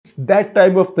It's that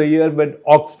time of the year when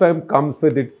Oxfam comes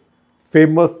with its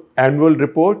famous annual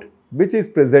report, which is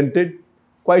presented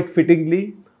quite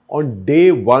fittingly on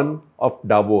day one of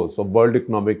Davos, or World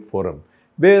Economic Forum,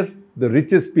 where the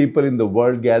richest people in the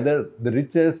world gather, the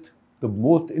richest, the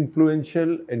most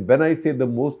influential, and when I say the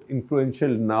most influential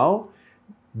now,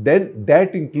 then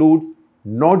that includes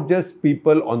not just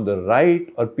people on the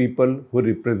right or people who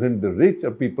represent the rich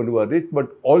or people who are rich, but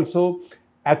also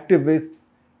activists,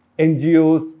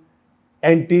 NGOs,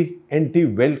 anti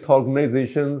wealth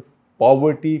organizations,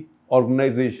 poverty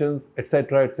organizations,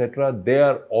 etc., etc. They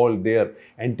are all there.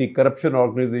 Anti-corruption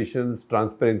organizations,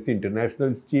 Transparency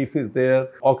International's chief is there,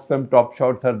 Oxfam top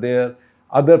shots are there,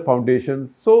 other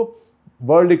foundations. So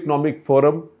World Economic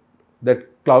Forum that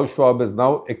Klaus Schwab has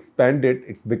now expanded,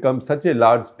 it's become such a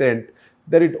large tent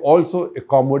that it also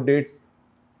accommodates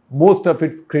most of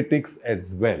its critics as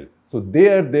well. So they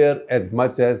are there as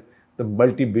much as the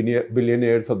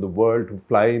multi-billionaires of the world who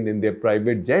fly in their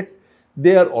private jets.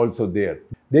 They are also there.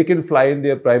 They can fly in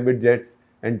their private jets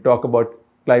and talk about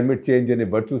climate change in a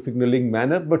virtue signaling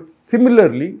manner. But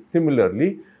similarly,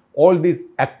 all these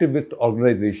activist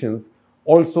organizations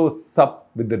also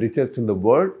sup with the richest in the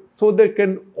world, so they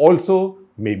can also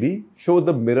maybe show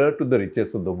the mirror to the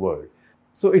richest of the world.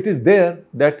 So it is there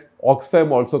that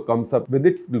Oxfam also comes up with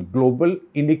its global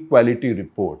inequality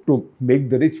report to make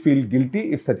the rich feel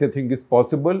guilty if such a thing is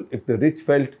possible. If the rich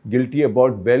felt guilty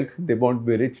about wealth, they won't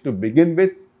be rich to begin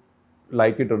with.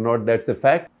 Like it or not, that's a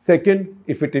fact. Second,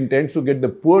 if it intends to get the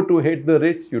poor to hate the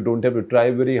rich, you don't have to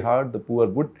try very hard. The poor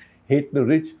would hate the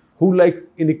rich. Who likes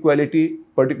inequality,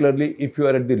 particularly if you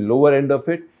are at the lower end of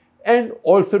it? And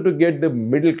also to get the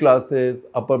middle classes,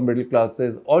 upper middle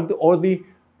classes, or the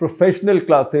professional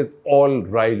classes all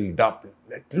riled up.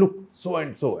 Like, look, so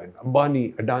and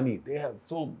Ambani, Adani, they have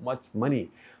so much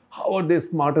money. How are they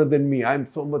smarter than me? I'm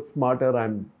so much smarter.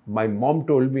 My mom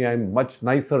told me I'm much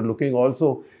nicer looking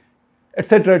also,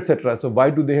 etc., etc. So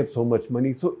why do they have so much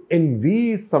money? So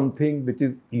envy is something which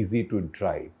is easy to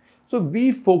drive. So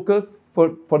we focus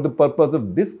for the purpose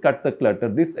of this Cut the Clutter,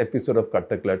 this episode of Cut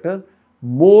the Clutter,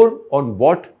 more on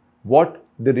what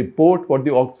the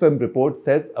Oxfam report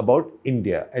says about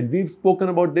India. And we've spoken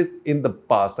about this in the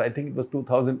past. I think it was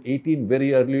 2018,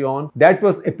 very early on. That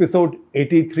was episode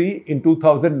 83 in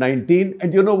 2019.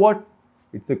 And you know what?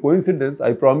 It's a coincidence,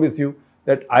 I promise you,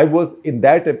 that I was in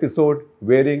that episode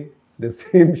wearing the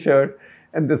same shirt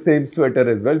and the same sweater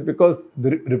as well, because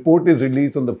the report is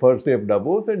released on the first day of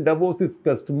Davos, and Davos is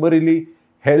customarily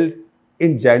held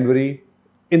in January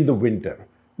in the winter.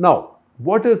 Now,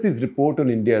 what does this report on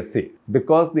India say?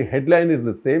 Because the headline is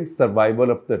the same,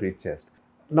 survival of the richest.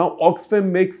 Now, Oxfam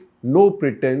makes no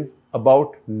pretense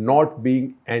about not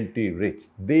being anti-rich.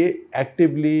 They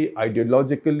actively,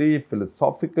 ideologically,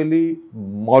 philosophically,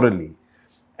 morally.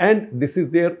 And this is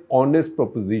their honest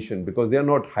proposition, because they are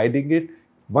not hiding it.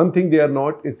 One thing they are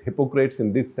not is hypocrites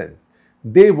in this sense.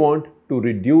 They want to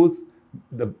reduce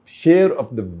the share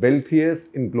of the wealthiest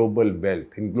in global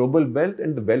wealth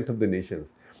and the wealth of the nations.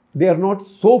 They are not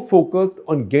so focused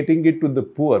on getting it to the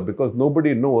poor, because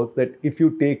nobody knows that if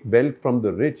you take wealth from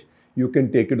the rich, you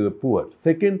can take it to the poor.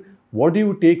 Second, what do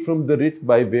you take from the rich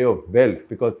by way of wealth?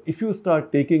 Because if you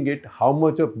start taking it, how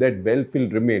much of that wealth will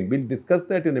remain? We'll discuss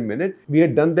that in a minute. We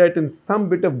had done that in some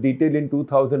bit of detail in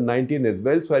 2019 as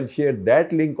well. So I'll share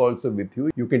that link also with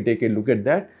you. You can take a look at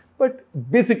that. But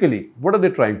basically, what are they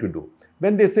trying to do?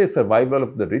 When they say survival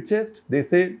of the richest, they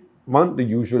say, one, the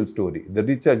usual story. The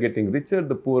rich are getting richer,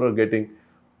 the poor are getting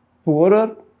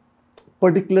poorer.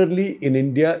 Particularly in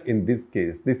India, in this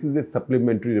case, this is a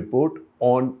supplementary report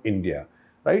on India.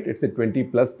 Right? It's a 20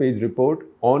 plus page report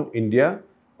on India,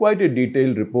 quite a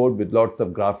detailed report with lots of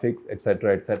graphics,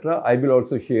 etc., etc. I will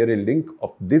also share a link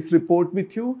of this report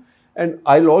with you, and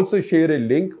I'll also share a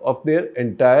link of their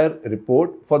entire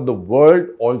report for the world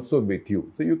also with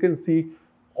you. So you can see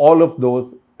all of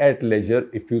those at leisure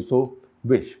if you so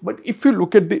wish. But if you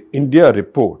look at the India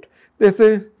report, they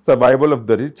say survival of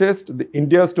the richest. The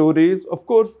India story is, of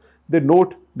course, they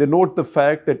note the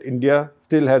fact that India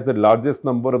still has the largest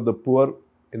number of the poor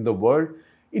in the world.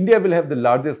 India will have the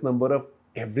largest number of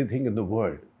everything in the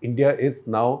world. India is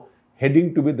now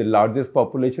heading to be the largest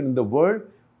population in the world.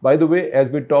 By the way, as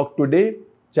we talk today,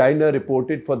 China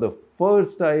reported for the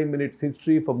first time in its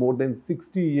history for more than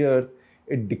 60 years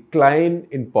a decline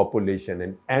in population,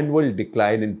 an annual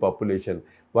decline in population.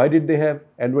 Why did they have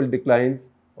annual declines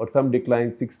or some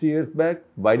declines 60 years back?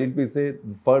 Why did we say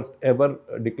the first ever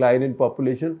decline in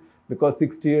population? Because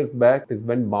 60 years back is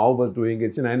when Mao was doing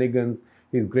his shenanigans,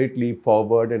 his great leap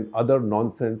forward and other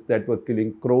nonsense that was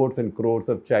killing crores and crores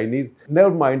of Chinese.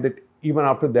 Never mind that even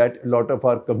after that, a lot of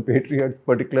our compatriots,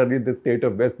 particularly in the state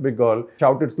of West Bengal,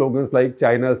 shouted slogans like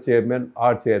China's chairman,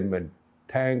 our chairman.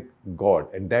 Thank God.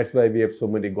 And that's why we have so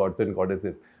many gods and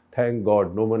goddesses. Thank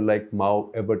God, no one like Mao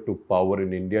ever took power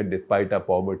in India despite our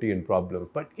poverty and problems.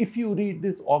 But if you read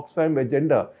this Oxfam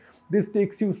agenda, this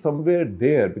takes you somewhere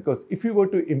there, because if you were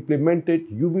to implement it,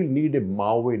 you will need a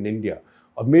Mao in India.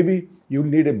 Or maybe you'll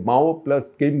need a Mao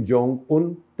plus Kim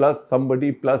Jong-un plus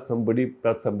somebody plus somebody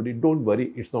plus somebody. Don't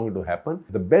worry, it's not going to happen.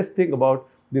 The best thing about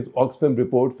this Oxfam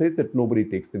report says that nobody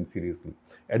takes them seriously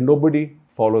and nobody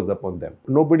follows up on them.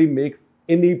 Nobody makes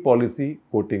any policy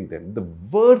quoting them. The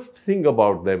worst thing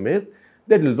about them is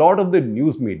that a lot of the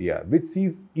news media, which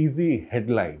sees easy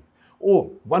headlines,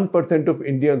 oh, 1% of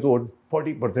Indians own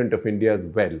 40% of India's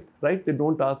wealth, right? They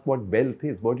don't ask what wealth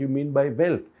is, what you mean by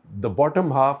wealth. The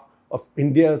bottom half of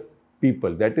India's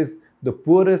people, that is the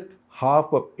poorest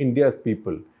half of India's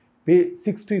people, pay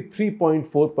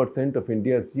 63.4% of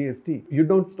India's GST. You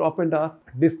don't stop and ask.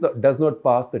 This does not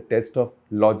pass the test of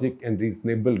logic and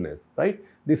reasonableness, right?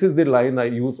 This is the line I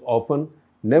use often.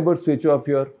 Never switch off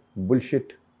your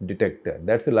bullshit detector.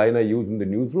 That's a line I use in the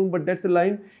newsroom, but that's a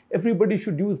line everybody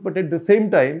should use. But at the same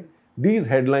time, these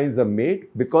headlines are made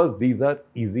because these are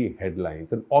easy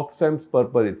headlines. And Oxfam's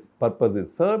purpose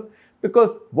is served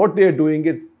because what they are doing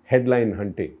is headline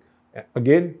hunting.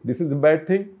 Again, this is a bad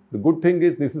thing. The good thing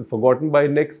is this is forgotten by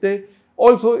next day.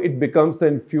 Also, it becomes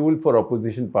then fuel for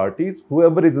opposition parties,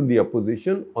 whoever is in the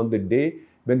opposition on the day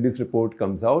when this report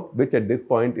comes out, which at this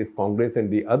point is Congress and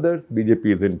the others. BJP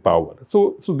is in power.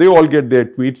 So they all get their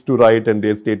tweets to write and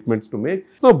their statements to make.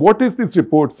 So what is this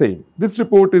report saying? This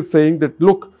report is saying that,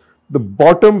 look, the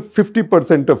bottom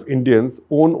 50% of Indians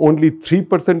own only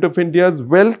 3% of India's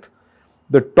wealth.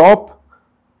 The top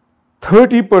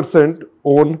 30%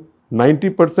 own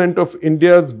 90% of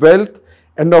India's wealth.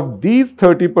 And of these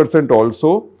 30%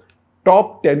 also,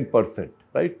 top 10%.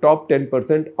 Right, top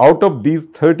 10% out of these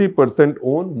 30%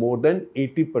 own more than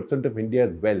 80% of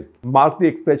India's wealth. Mark the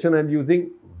expression I'm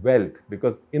using, wealth,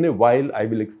 because in a while I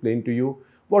will explain to you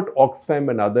what Oxfam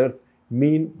and others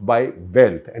mean by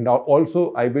wealth. And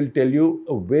also I will tell you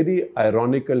a very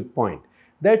ironical point,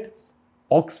 that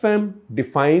Oxfam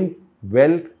defines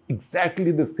wealth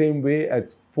exactly the same way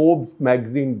as Forbes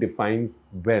magazine defines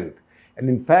wealth. And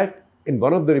in fact, in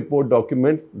one of the report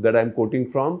documents that I'm quoting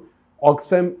from,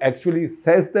 Oxfam actually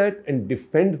says that and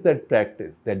defends that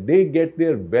practice, that they get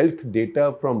their wealth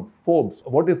data from Forbes.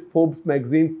 What is Forbes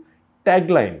magazine's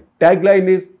tagline? Tagline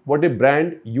is what a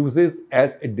brand uses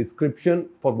as a description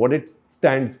for what it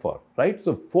stands for, right?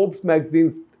 So Forbes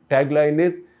magazine's tagline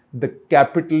is the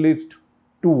capitalist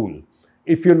tool.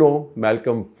 If you know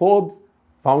Malcolm Forbes,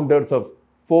 founders of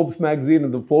Forbes magazine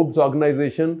and the Forbes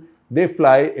organization, they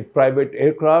fly a private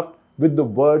aircraft with the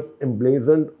words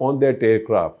emblazoned on that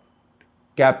aircraft.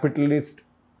 Capitalist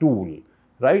tool,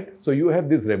 right? So you have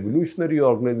this revolutionary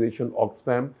organization,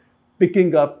 Oxfam,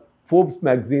 picking up Forbes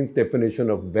magazine's definition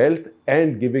of wealth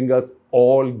and giving us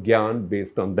all gyan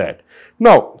based on that.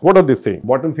 Now, what are they saying?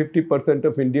 Bottom 50%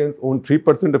 of Indians own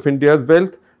 3% of India's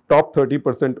wealth. Top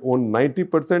 30% own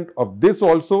 90% of this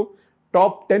also.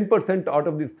 Top 10% out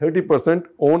of this 30%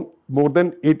 own more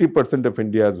than 80% of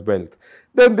India's wealth.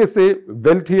 Then they say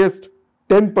wealthiest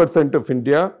 10% of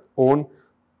India own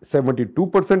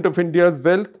 72% of India's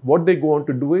wealth. What they go on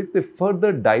to do is they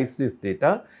further dice this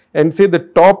data and say the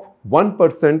top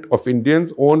 1% of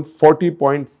Indians own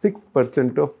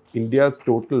 40.6% of India's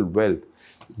total wealth.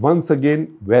 Once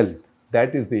again, wealth.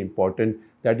 That is the important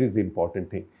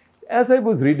thing. As I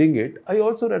was reading it, I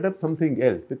also read up something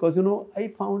else because, I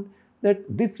found that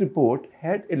this report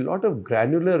had a lot of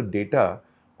granular data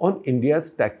on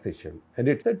India's taxation. And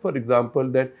it said, for example,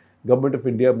 that Government of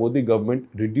India, Modi government,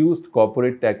 reduced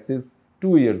corporate taxes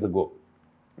 2 years ago.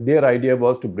 Their idea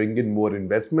was to bring in more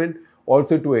investment,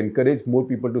 also to encourage more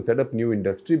people to set up new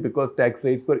industry because tax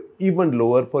rates were even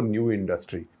lower for new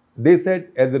industry. They said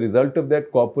as a result of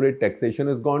that, corporate taxation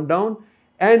has gone down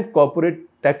and corporate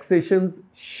taxation's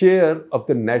share of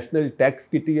the national tax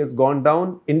kitty has gone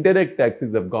down. Indirect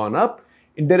taxes have gone up.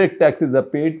 Indirect taxes are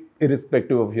paid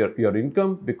irrespective of your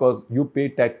income because you pay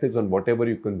taxes on whatever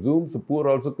you consume. So poor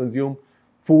also consume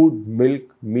food, milk,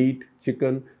 meat,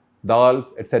 chicken,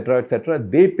 dals, etc., etc.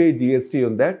 They pay GST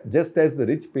on that just as the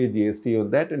rich pay GST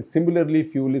on that. And similarly,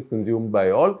 fuel is consumed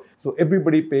by all. So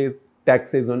everybody pays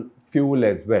taxes on fuel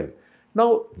as well.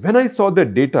 Now, when I saw the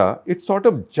data, it sort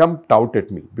of jumped out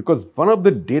at me because one of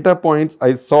the data points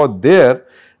I saw there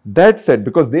that said,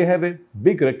 because they have a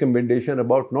big recommendation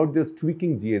about not just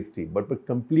tweaking GST, but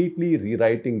completely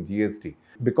rewriting GST.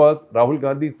 Because Rahul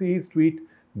Gandhi, see his tweet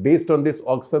based on this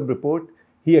Oxfam report,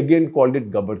 he again called it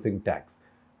Gabbar Singh tax.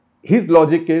 His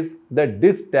logic is that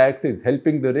this tax is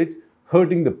helping the rich,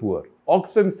 hurting the poor.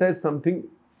 Oxfam says something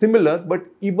similar but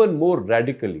even more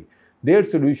radically. Their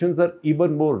solutions are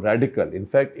even more radical. In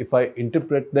fact, if I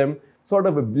interpret them sort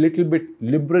of a little bit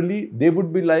liberally, they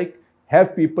would be like,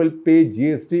 have people pay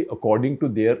GST according to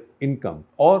their income,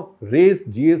 or raise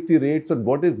GST rates on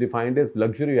what is defined as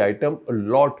luxury item a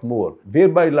lot more.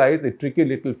 Whereby lies a tricky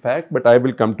little fact, but I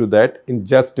will come to that in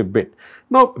just a bit.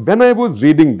 Now, when I was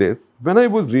reading this,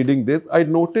 I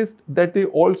noticed that they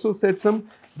also said some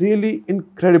really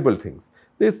incredible things.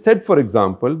 They said, for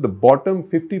example, the bottom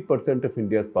 50% of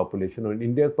India's population, or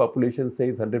India's population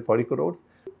says 140 crores,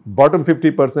 bottom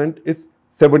 50% is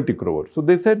 70 crores. So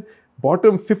they said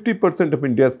bottom 50% of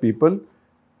India's people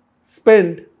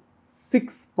spend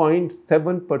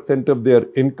 6.7% of their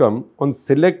income on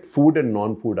select food and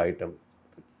non-food items.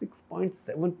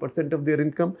 6.7% of their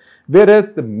income,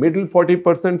 whereas the middle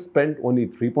 40% spend only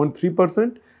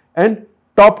 3.3% and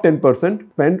top 10%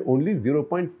 spend only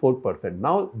 0.4%.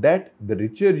 Now that the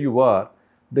richer you are,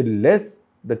 the less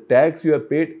the tax you are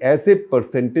paid as a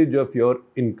percentage of your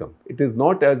income. It is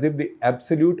not as if the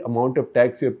absolute amount of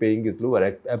tax you are paying is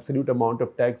lower. Absolute amount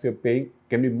of tax you are paying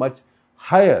can be much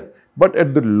higher. But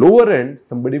at the lower end,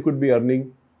 somebody could be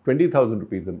earning 20,000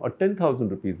 rupees or 10,000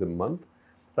 rupees a month,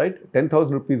 right?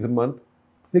 10,000 rupees a month,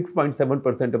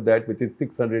 6.7% of that, which is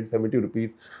 670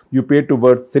 rupees, you pay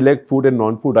towards select food and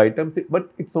non-food items,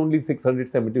 but it's only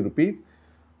 670 rupees.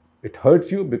 It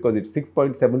hurts you because it's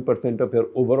 6.7% of your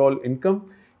overall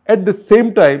income. At the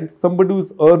same time, somebody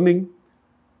who's earning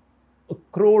a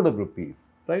crore of rupees,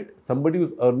 right? Somebody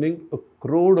who's earning a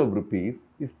crore of rupees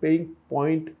is paying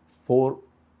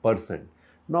 0.4%.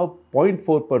 Now,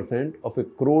 0.4% of a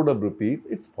crore of rupees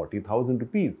is 40,000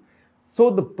 rupees.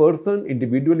 So the person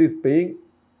individually is paying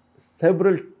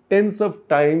several tens of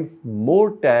times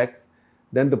more tax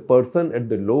than the person at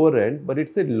the lower end, but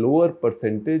it's a lower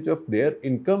percentage of their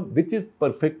income, which is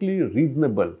perfectly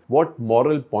reasonable. What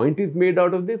moral point is made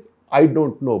out of this? I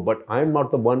don't know, but I am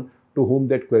not the one to whom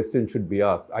that question should be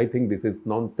asked. I think this is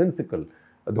nonsensical.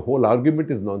 The whole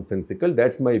argument is nonsensical.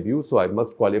 That's my view, so I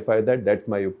must qualify that. That's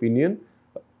my opinion.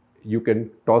 You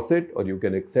can toss it or you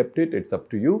can accept it. It's up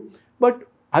to you. But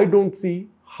I don't see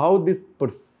how this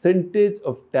percentage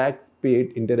of tax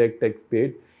paid, indirect tax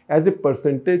paid, as a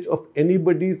percentage of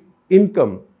anybody's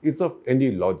income is of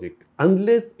any logic,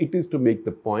 unless it is to make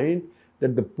the point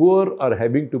that the poor are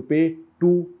having to pay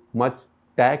too much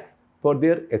tax for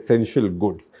their essential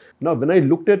goods. Now, when I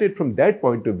looked at it from that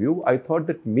point of view, I thought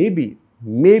that maybe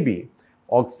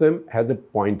Oxfam has a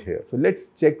point here. So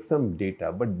let's check some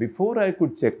data. But before I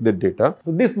could check the data,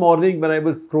 so this morning when I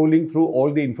was scrolling through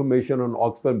all the information on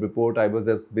Oxfam report, I was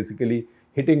just basically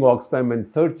hitting Oxfam and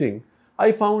searching.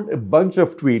 I found a bunch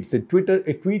of tweets,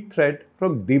 a tweet thread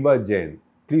from Diva Jain.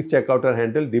 Please check out her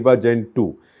handle, Diva Jain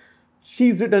 2.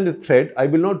 She's written a thread. I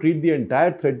will not read the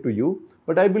entire thread to you,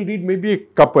 but I will read maybe a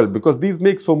couple because these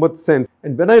make so much sense.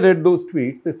 And when I read those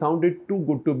tweets, they sounded too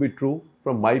good to be true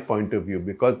from my point of view,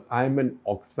 because I'm an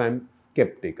Oxfam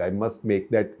skeptic. I must make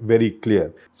that very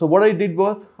clear. So what I did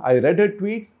was I read her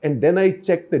tweets and then I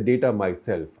checked the data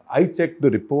myself. I checked the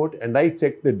report and I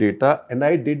checked the data and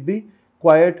I did the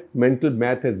quiet mental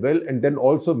math as well, and then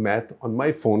also math on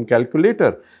my phone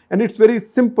calculator. And it's very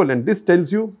simple, and this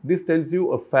tells you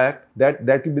a fact that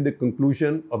will be the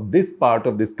conclusion of this part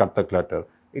of this Katta Clutter.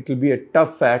 It will be a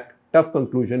tough fact, tough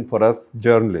conclusion for us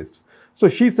journalists. So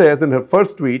she says in her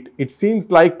first tweet, it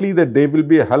seems likely that there will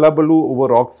be a hullabaloo over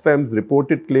Oxfam's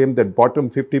reported claim that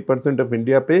bottom 50% of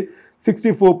India pay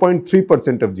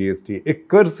 64.3% of GST. A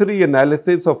cursory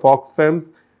analysis of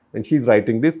Oxfam's, and she's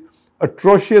writing this,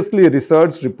 atrociously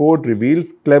researched report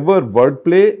reveals clever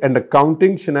wordplay and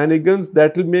accounting shenanigans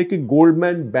that will make a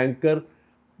Goldman banker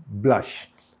blush,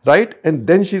 right? And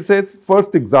then she says,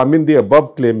 first examine the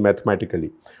above claim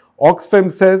mathematically. Oxfam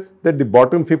says that the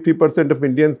bottom 50% of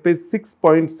Indians pay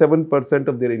 6.7%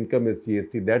 of their income as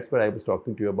GST. That's what I was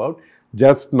talking to you about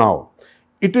just now.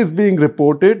 It is being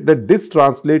reported that this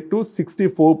translates to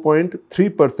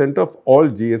 64.3% of all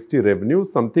GST revenue,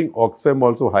 something Oxfam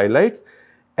also highlights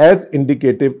as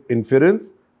indicative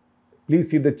inference. Please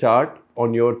see the chart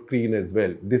on your screen as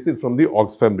well. This is from the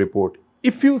Oxfam report.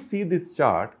 If you see this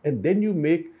chart and then you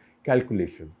make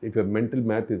calculations, if your mental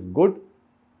math is good,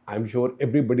 I'm sure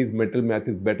everybody's mental math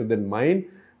is better than mine.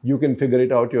 You can figure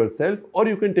it out yourself, or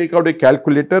you can take out a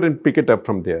calculator and pick it up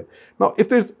from there. Now, if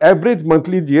there's average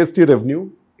monthly GST revenue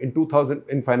in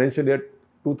financial year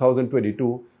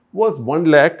 2022 was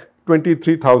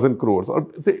 1,23,000 crores, or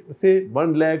say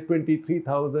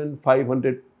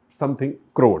 1,23,500 something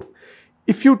crores.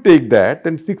 If you take that,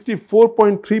 then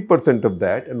 64.3% of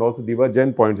that, and also Diva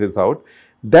Jain points this out,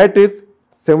 that is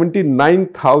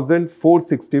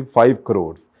 79,465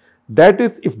 crores. That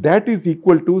is, if that is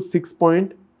equal to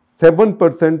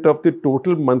 6.7% of the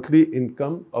total monthly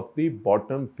income of the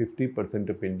bottom 50%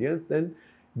 of Indians, then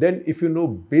if you know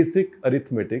basic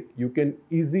arithmetic, you can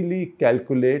easily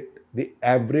calculate the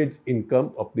average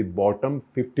income of the bottom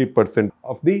 50%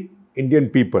 of the Indian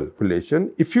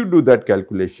population. If you do that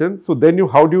calculation, so then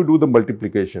how do you do the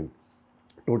multiplication?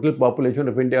 Total population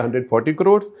of India 140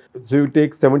 crores. So you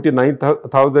take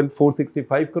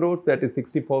 79,465 crores, that is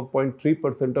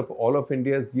 64.3% of all of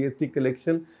India's GST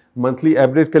collection, monthly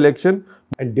average collection,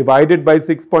 and divided by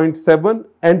 6.7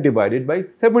 and divided by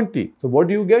 70. So what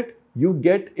do you get? You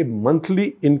get a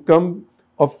monthly income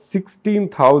of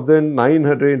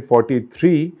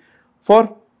 16,943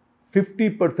 for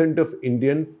 50% of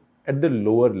Indians at the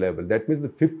lower level. That means the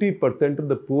 50% of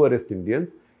the poorest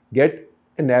Indians get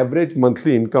an average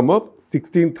monthly income of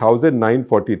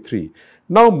 16,943.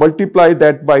 Now multiply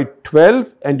that by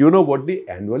 12 and you know what the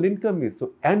annual income is.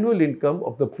 So annual income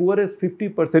of the poorest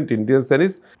 50% Indians then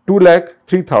is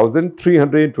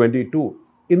 2,03,322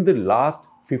 in the last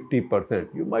 50%.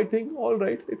 You might think, all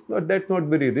right, that's not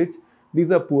very rich.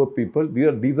 These are poor people.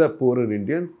 These are poorer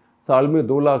Indians. साल में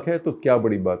 2 लाख है तो क्या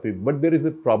बड़ी बात हुई? But there is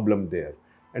a problem there.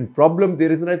 And problem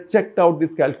there is, and I checked out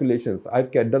these calculations.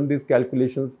 I've done these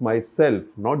calculations myself,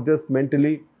 not just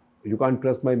mentally. You can't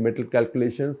trust my mental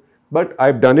calculations, but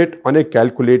I've done it on a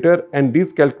calculator, and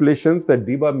these calculations that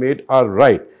Diva made are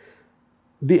right.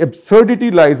 The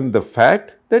absurdity lies in the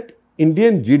fact that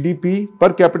Indian GDP,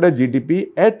 per capita GDP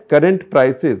at current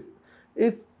prices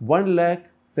is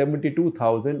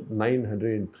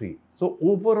 1,72,903. So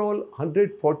overall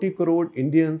 140 crore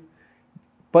Indians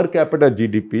per capita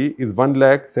GDP is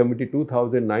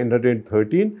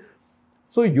 1,72,913.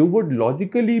 So you would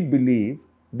logically believe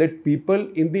that people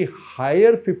in the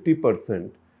higher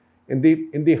 50%, in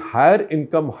the higher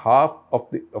income half of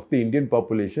the Indian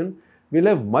population will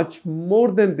have much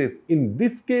more than this. In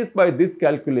this case, by this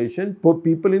calculation, for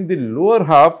people in the lower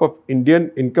half of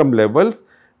Indian income levels,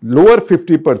 lower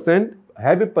 50%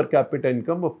 have a per capita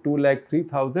income of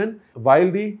 2,03,000,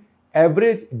 while the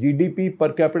average GDP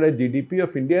per capita GDP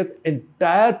of India's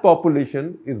entire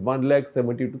population is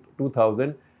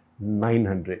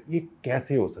 1,72,900. ये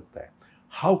कैसे हो सकता है?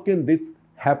 How can this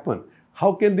happen?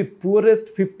 How can the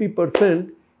poorest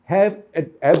 50% have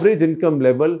an average income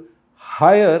level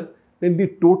higher than the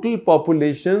total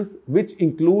populations, which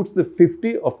includes the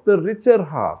 50 of the richer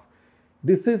half?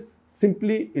 This is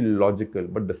simply illogical.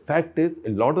 But the fact is,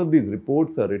 a lot of these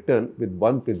reports are written with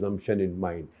one presumption in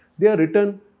mind. They are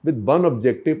written with one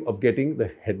objective of getting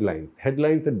the headlines.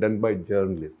 Headlines are done by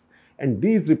journalists. And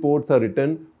these reports are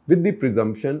written with the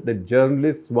presumption that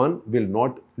journalists, one, will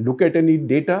not look at any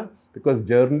data, because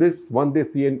journalists, one, they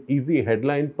see an easy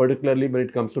headline, particularly when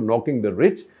it comes to knocking the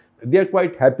rich. They are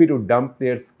quite happy to dump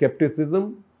their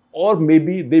skepticism, or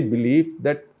maybe they believe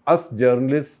that us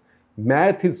journalists,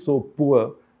 math is so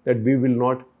poor that we will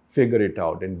not figure it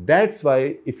out. And that's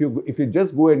why if you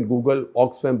just go and Google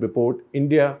Oxfam report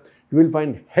India, you will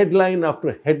find headline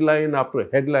after headline after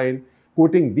headline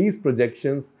quoting these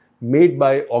projections made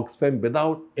by Oxfam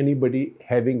without anybody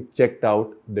having checked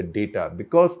out the data.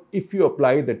 Because if you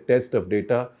apply the test of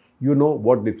data, you know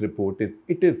what this report is.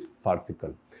 It is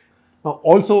farcical. Now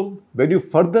also, when you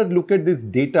further look at this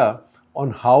data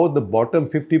on how the bottom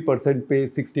 50% pay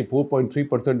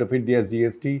 64.3% of India's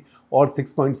GST or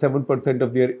 6.7%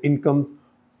 of their incomes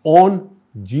on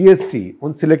GST,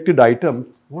 on selected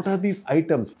items. What are these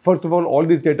items? First of all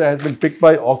this data has been picked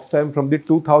by Oxfam from the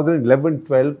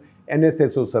 2011-12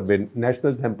 NSSO survey,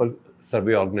 National Sample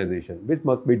Survey Organization, which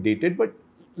must be dated, but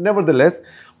nevertheless,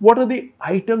 what are the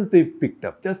items they've picked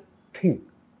up? Just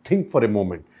think for a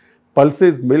moment.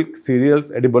 Pulses, milk,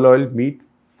 cereals, edible oil, meat,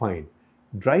 fine.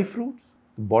 Dry fruits,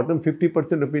 the bottom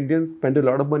 50% of Indians spend a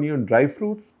lot of money on dry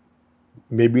fruits.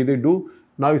 Maybe they do.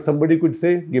 Now, if somebody could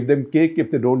say, give them cake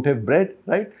if they don't have bread,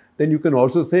 right? Then you can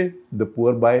also say the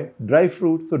poor buy dry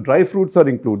fruits. So dry fruits are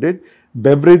included.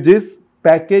 Beverages,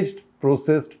 packaged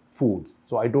processed foods.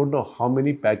 So I don't know how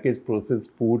many packaged processed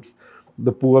foods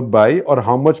the poor buy or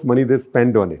how much money they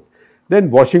spend on it. Then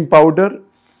washing powder,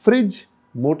 fridge,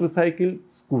 motorcycle,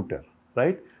 scooter,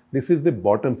 right? This is the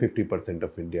bottom 50%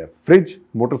 of India. Fridge,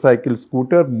 motorcycle,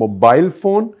 scooter, mobile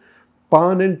phone,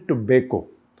 pan and tobacco.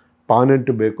 Pan and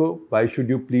tobacco. Why should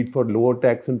you plead for lower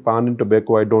tax on pan and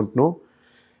tobacco? I don't know.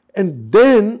 And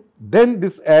then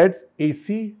this adds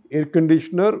AC, air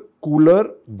conditioner,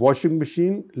 cooler, washing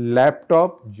machine,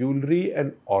 laptop, jewelry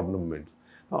and ornaments.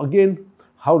 Now again,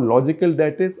 How logical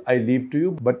that is, I leave to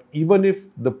you. But even if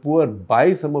the poor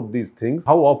buy some of these things,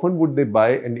 how often would they buy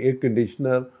an air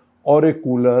conditioner or a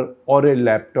cooler or a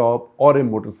laptop or a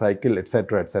motorcycle,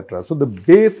 etc., etc.? So the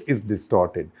base is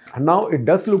distorted. And now it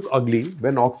does look ugly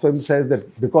when Oxfam says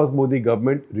that because Modi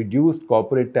government reduced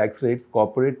corporate tax rates,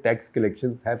 corporate tax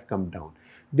collections have come down.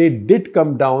 They did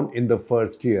come down in the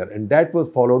first year, and that was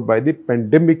followed by the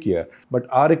pandemic year. But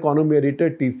our economy editor,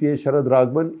 TCA Sharad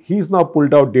Raghavan, he's now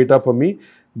pulled out data for me.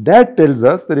 That tells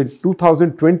us that in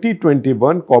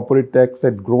 2020-21, corporate tax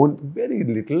had grown very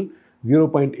little,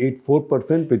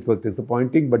 0.84%, which was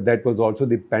disappointing, but that was also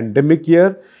the pandemic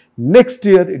year. Next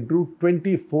year, it grew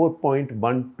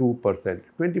 24.12%.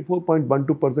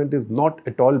 24.12% is not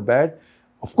at all bad.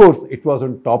 Of course, it was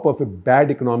on top of a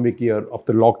bad economic year of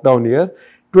the lockdown year.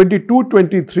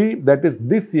 22-23, that is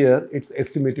this year, it's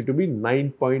estimated to be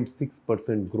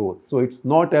 9.6% growth. So it's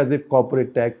not as if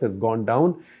corporate tax has gone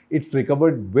down. It's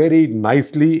recovered very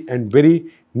nicely and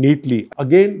very neatly.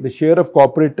 Again, the share of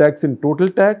corporate tax in total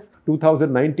tax,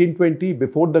 2019-20,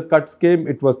 before the cuts came,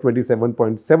 it was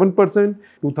 27.7%.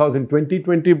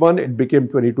 2020-21, it became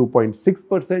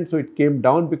 22.6%. So it came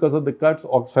down because of the cuts.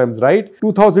 Oxfam's right.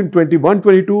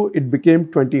 2021-22, it became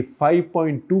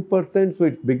 25.2%. So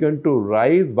it's begun to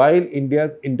rise while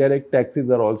India's indirect taxes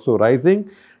are also rising.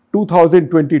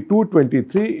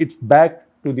 2022-23, it's back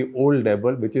to the old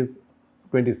level, which is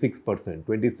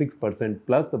 26%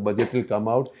 plus. The budget will come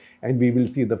out and we will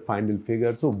see the final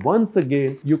figure. So once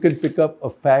again, you can pick up a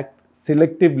fact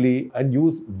selectively and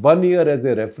use 1 year as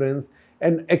a reference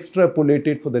and extrapolate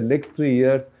it for the next 3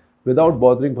 years without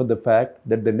bothering for the fact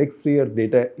that the next 3 years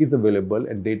data is available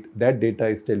and that data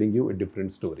is telling you a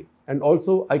different story. And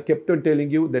also, I kept on telling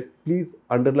you that please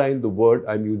underline the word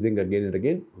I'm using again and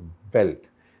again, wealth.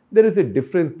 There is a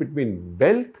difference between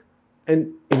wealth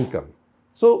and income.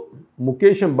 So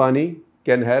Mukesh Ambani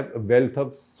can have a wealth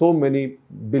of so many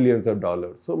billions of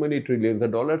dollars, so many trillions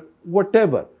of dollars,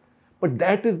 whatever. But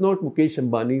that is not Mukesh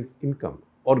Ambani's income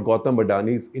or Gautam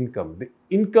Adani's income. The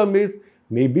income is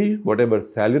maybe whatever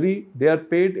salary they are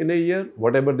paid in a year,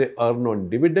 whatever they earn on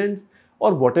dividends,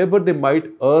 or whatever they might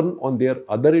earn on their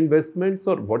other investments,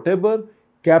 or whatever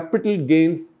capital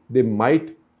gains they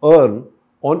might earn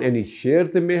on any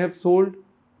shares they may have sold,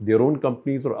 their own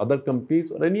companies or other companies,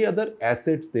 or any other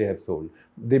assets they have sold,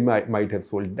 they might have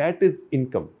sold. That is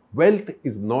income. Wealth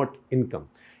is not income.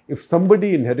 If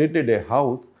somebody inherited a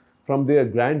house from their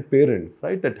grandparents,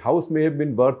 right, that house may have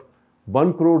been worth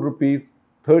 1 crore rupees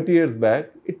 30 years back,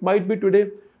 it might be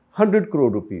today 100 crore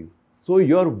rupees. So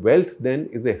your wealth then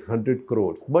is 100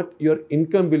 crores, but your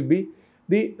income will be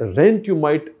the rent you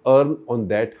might earn on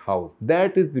that house.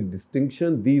 That is the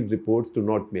distinction these reports do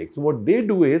not make. So what they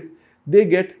do is, they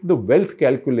get the wealth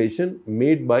calculation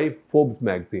made by Forbes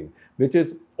magazine, which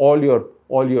is all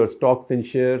your stocks and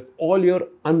shares, all your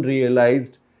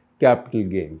unrealized capital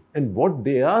gains. And what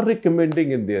they are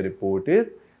recommending in their report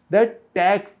is that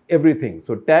tax everything.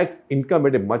 So tax income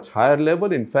at a much higher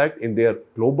level. In fact, in their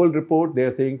global report, they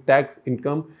are saying tax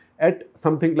income at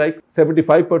something like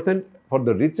 75% for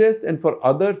the richest, and for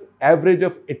others, average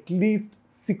of at least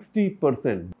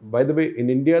 60%. By the way, in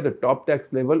India, the top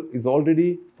tax level is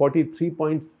already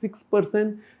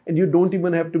 43.6%, and you don't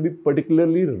even have to be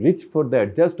particularly rich for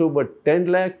that. Just over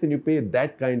 10 lakhs and you pay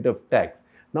that kind of tax.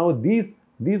 Now, these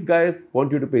guys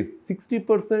want you to pay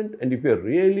 60%, and if you're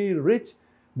really rich,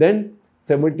 then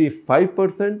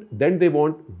 75%. Then they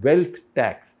want wealth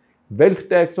tax. Wealth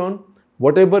tax on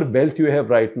whatever wealth you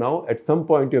have right now. At some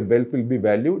point, your wealth will be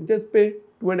valued. Just pay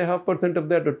 2.5% of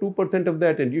that or 2% of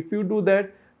that. And if you do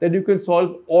that, then you can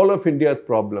solve all of India's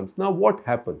problems. Now, what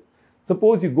happens?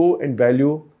 Suppose you go and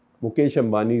value Mukesh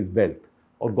Ambani's wealth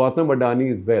or Gautam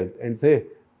Adani's wealth and say,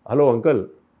 hello uncle,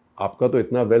 आपका तो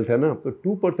इतना wealth है ना, तो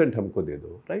 2% हमको दे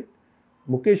दो, right?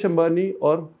 Mukesh Ambani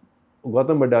or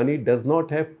Gautam Adani does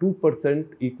not have 2%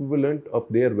 equivalent of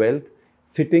their wealth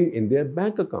sitting in their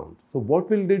bank account. So what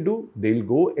will they do? They'll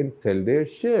go and sell their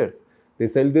shares. They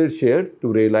sell their shares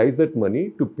to realize that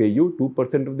money to pay you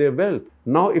 2% of their wealth.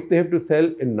 Now, if they have to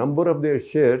sell a number of their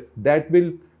shares, that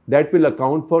will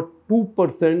account for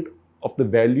 2% of the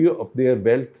value of their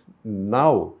wealth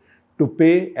now to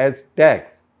pay as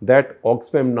tax that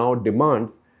Oxfam now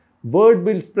demands. Word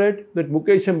will spread that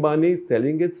Mukesh Ambani is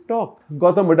selling his stock.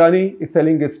 Gautam Adani is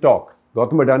selling his stock.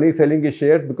 Gautam Adani is selling his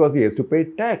shares because he has to pay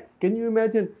tax. Can you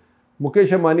imagine? Mukesh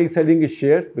Ambani is selling his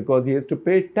shares because he has to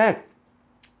pay tax.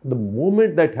 The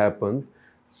moment that happens,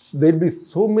 there will be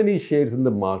so many shares in the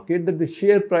market that the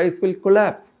share price will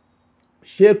collapse.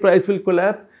 Share price will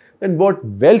collapse, and what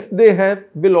wealth they have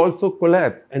will also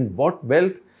collapse. And what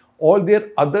wealth all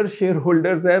their other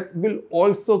shareholders have will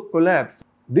also collapse.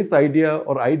 this idea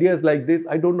or ideas like this,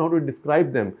 I don't know how to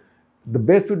describe them. The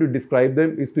best way to describe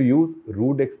them is to use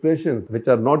rude expressions, which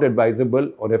are not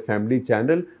advisable on a family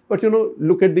channel. But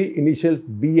look at the initials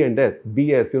B and S.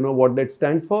 BS, you know what that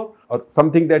stands for? Or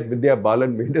something that Vidya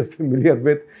Balan made us familiar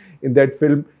with in that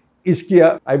film,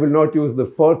 Ishkia. I will not use the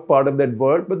first part of that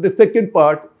word, but the second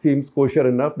part seems kosher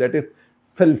enough. That is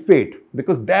sulfate,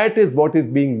 because that is what is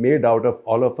being made out of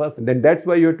all of us. And then that's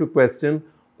why you have to question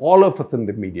all of us in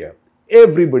the media,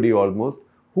 everybody almost,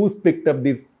 who's picked up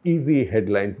these easy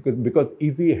headlines, because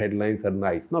easy headlines are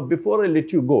nice. Now, before I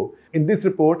let you go, in this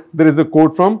report, there is a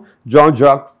quote from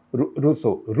Jean-Jacques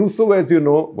Rousseau. Rousseau, as you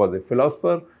know, was a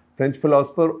philosopher, French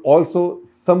philosopher, also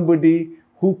somebody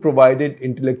who provided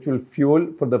intellectual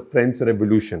fuel for the French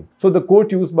Revolution. So the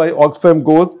quote used by Oxfam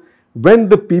goes, "When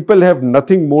the people have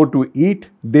nothing more to eat,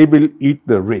 they will eat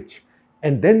the rich."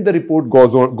 And then the report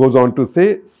goes on to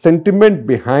say, sentiment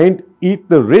behind eat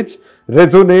the rich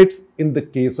resonates in the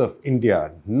case of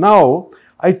India. Now,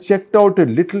 I checked out a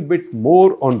little bit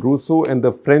more on Rousseau and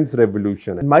the French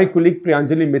Revolution. And my colleague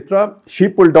Priyanjali Mitra, she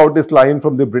pulled out this line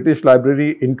from the British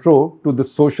Library intro to the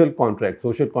Social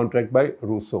Contract by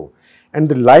Rousseau. And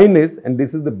the line is, and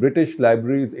this is the British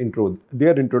Library's intro,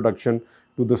 their introduction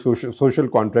to the social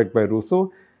contract by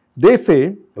Rousseau. They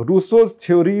say Rousseau's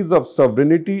theories of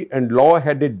sovereignty and law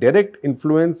had a direct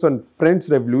influence on French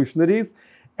revolutionaries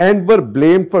and were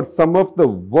blamed for some of the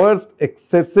worst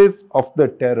excesses of the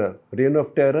terror. Reign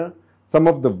of terror, some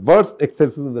of the worst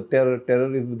excesses of the terror.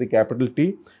 Terror is with the capital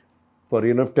T for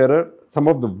Reign of Terror. Some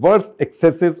of the worst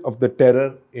excesses of the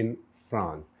terror in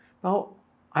France. Now,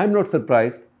 I'm not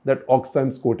surprised that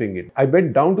Oxfam's quoting it. I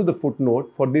went down to the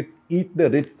footnote for this Eat the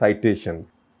Rich citation.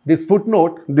 This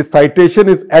footnote, this citation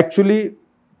is actually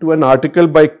to an article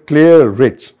by Claire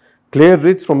Rich. Claire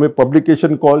Rich from a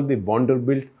publication called The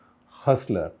Vanderbilt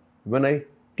Hustler. When I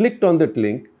clicked on that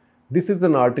link, this is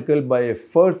an article by a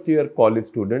first-year college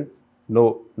student.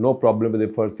 No problem with a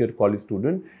first-year college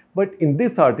student. But in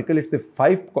this article, it's a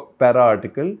 5-para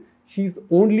article. She's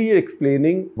only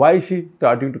explaining why she's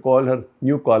starting to call her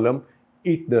new column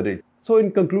Eat the Rich. So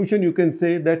in conclusion, you can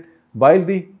say that while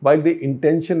the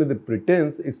intention and the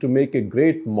pretense is to make a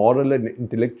great moral and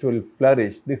intellectual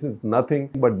flourish, this is nothing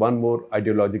but one more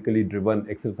ideologically driven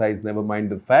exercise, never mind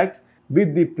the facts,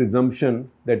 with the presumption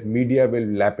that media will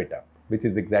lap it up, which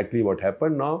is exactly what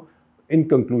happened. Now, in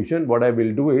conclusion, what I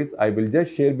will do is I will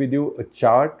just share with you a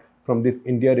chart from this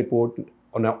India report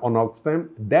on Oxfam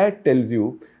that tells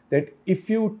you that if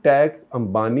you tax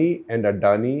Ambani and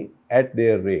Adani at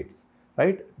their rates,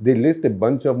 right? They list a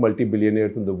bunch of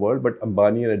multi-billionaires in the world, but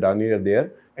Ambani and Adani are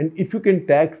there. And if you can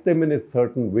tax them in a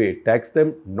certain way, tax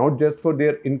them not just for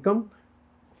their income,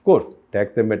 of course,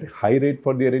 tax them at a high rate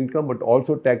for their income, but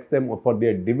also tax them for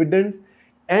their dividends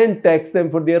and tax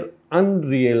them for their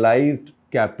unrealized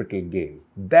capital gains.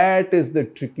 That is the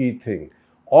tricky thing.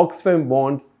 Oxfam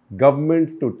wants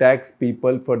governments to tax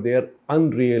people for their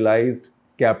unrealized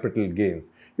capital gains.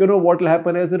 You know what will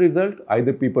happen as a result?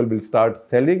 Either people will start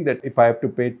selling that if I have to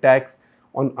pay tax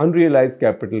on unrealized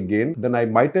capital gain, then I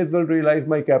might as well realize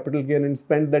my capital gain and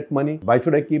spend that money. Why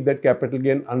should I keep that capital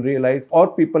gain unrealized? Or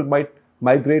people might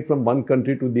migrate from one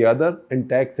country to the other and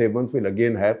tax havens will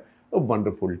again have a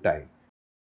wonderful time.